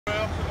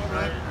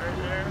right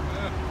there.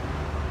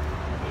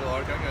 Little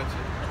arc, I got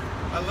you.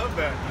 I love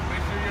that.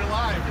 Make sure you're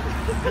live.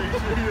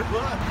 Make sure you're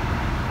live.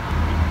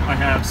 I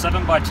have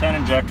 7x10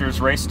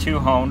 injectors, race 2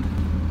 honed.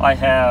 I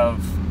have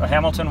a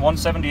Hamilton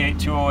 178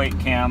 208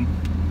 cam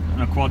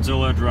and a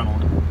Quadzilla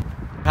Adrenaline.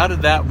 How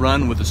did that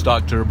run with the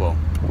stock turbo?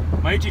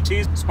 My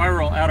EGTs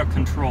spiral out of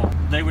control.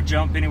 They would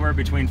jump anywhere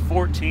between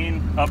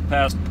 14 up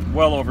past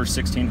well over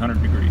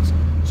 1600 degrees.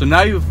 So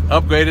now you've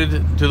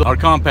upgraded to our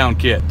compound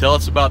kit. Tell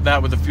us about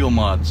that with the fuel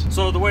mods.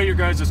 So the way your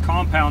guys'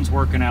 compound's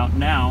working out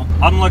now,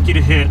 I'm lucky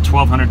to hit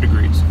 1200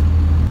 degrees.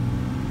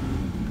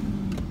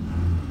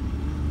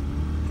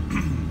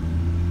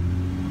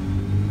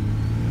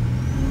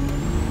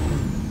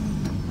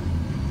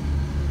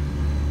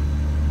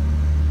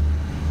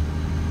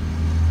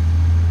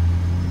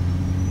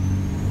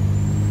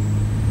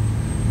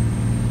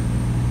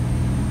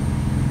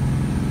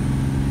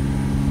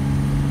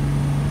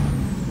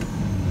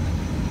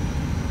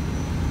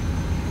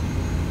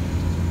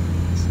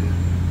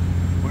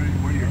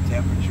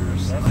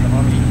 Temperatures. That's the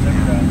hottest it's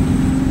ever got.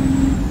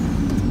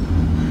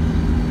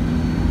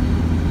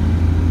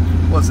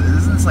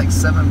 Isn't this like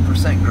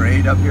 7%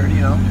 grade up here, do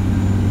you know?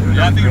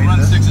 Yeah, I think it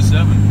runs 6 or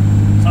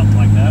 7. Something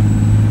like that.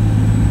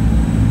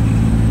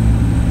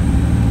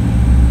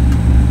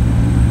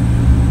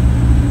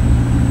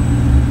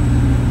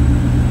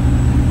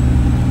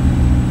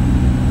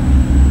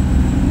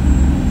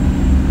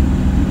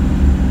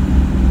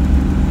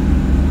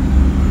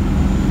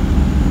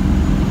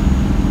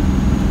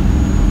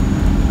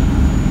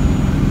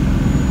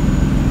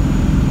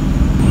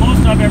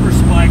 I've ever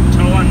spiked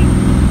towing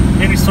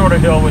any sort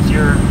of hill with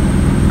your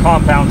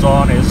compounds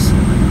on is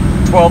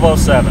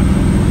 1207.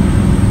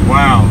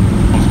 Wow.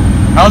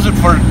 How's it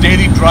for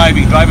daily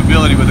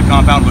drivability with the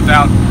compound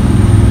without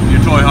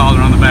your toy hauler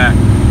on the back?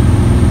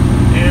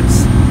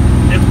 It's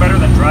better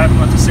than driving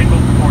with a single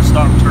or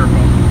stock turbo.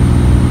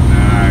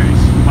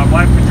 Nice. My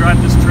wife could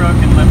drive this truck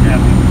and live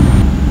happy.